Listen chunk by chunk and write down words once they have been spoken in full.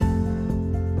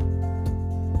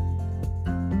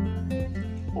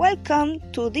Welcome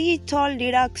to Digital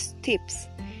Detox Tips,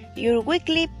 your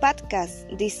weekly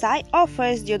podcast. This site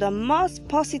offers you the most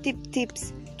positive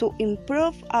tips to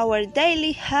improve our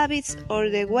daily habits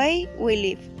or the way we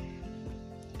live.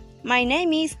 My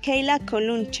name is Kayla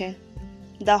Colunche,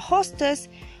 the hostess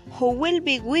who will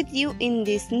be with you in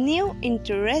this new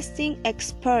interesting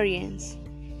experience.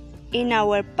 In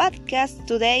our podcast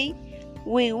today,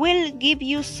 we will give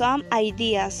you some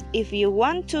ideas if you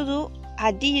want to do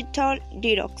a digital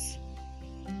detox.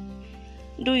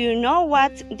 Do you know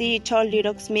what digital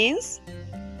detox means?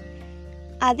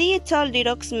 A digital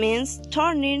detox means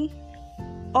turning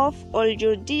off all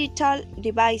your digital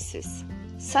devices,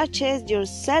 such as your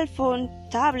cell phone,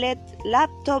 tablet,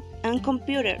 laptop, and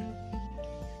computer,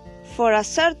 for a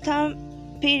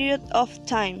certain period of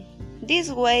time. This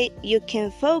way, you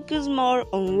can focus more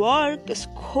on work,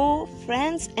 school,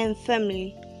 friends, and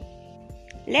family.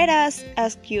 Let us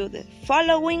ask you the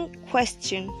following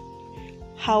question.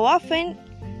 How often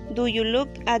do you look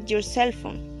at your cell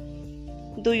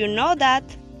phone? Do you know that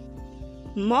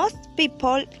most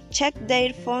people check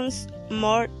their phones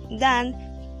more than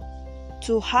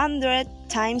 200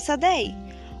 times a day,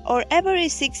 or every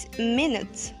 6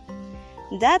 minutes?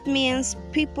 That means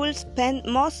people spend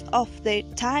most of their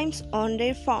time on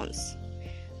their phones.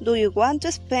 Do you want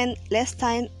to spend less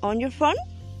time on your phone?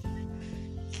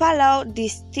 Follow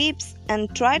these tips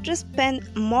and try to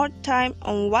spend more time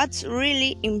on what's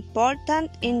really important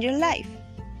in your life.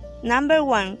 Number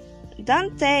 1.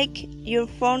 Don't take your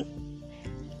phone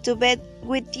to bed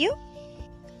with you.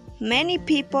 Many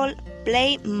people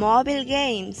play mobile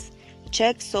games,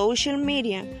 check social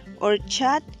media, or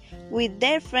chat with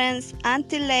their friends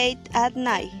until late at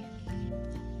night.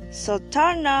 So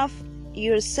turn off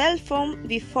your cell phone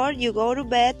before you go to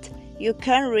bed. You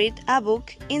can read a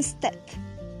book instead.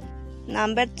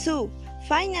 Number 2.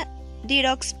 Find a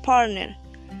detox partner.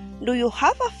 Do you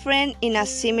have a friend in a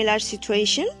similar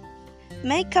situation?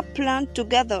 Make a plan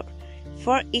together.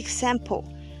 For example,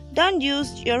 don't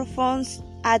use your phones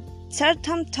at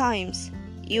certain times.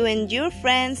 You and your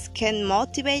friends can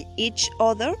motivate each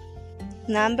other.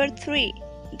 Number 3.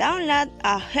 Download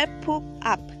a helpful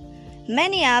app.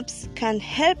 Many apps can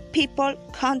help people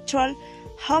control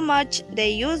how much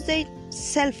they use their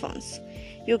cell phones.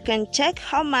 You can check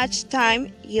how much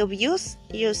time you've used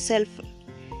your cell phone.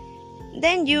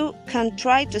 Then you can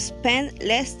try to spend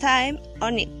less time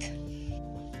on it.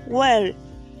 Well,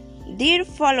 dear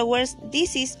followers,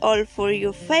 this is all for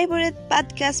your favorite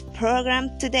podcast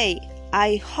program today.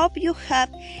 I hope you have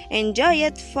enjoyed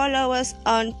it. Follow us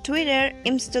on Twitter,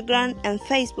 Instagram, and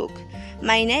Facebook.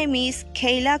 My name is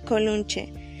Kayla Colunche,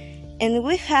 and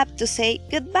we have to say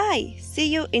goodbye. See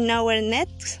you in our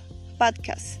next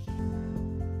podcast.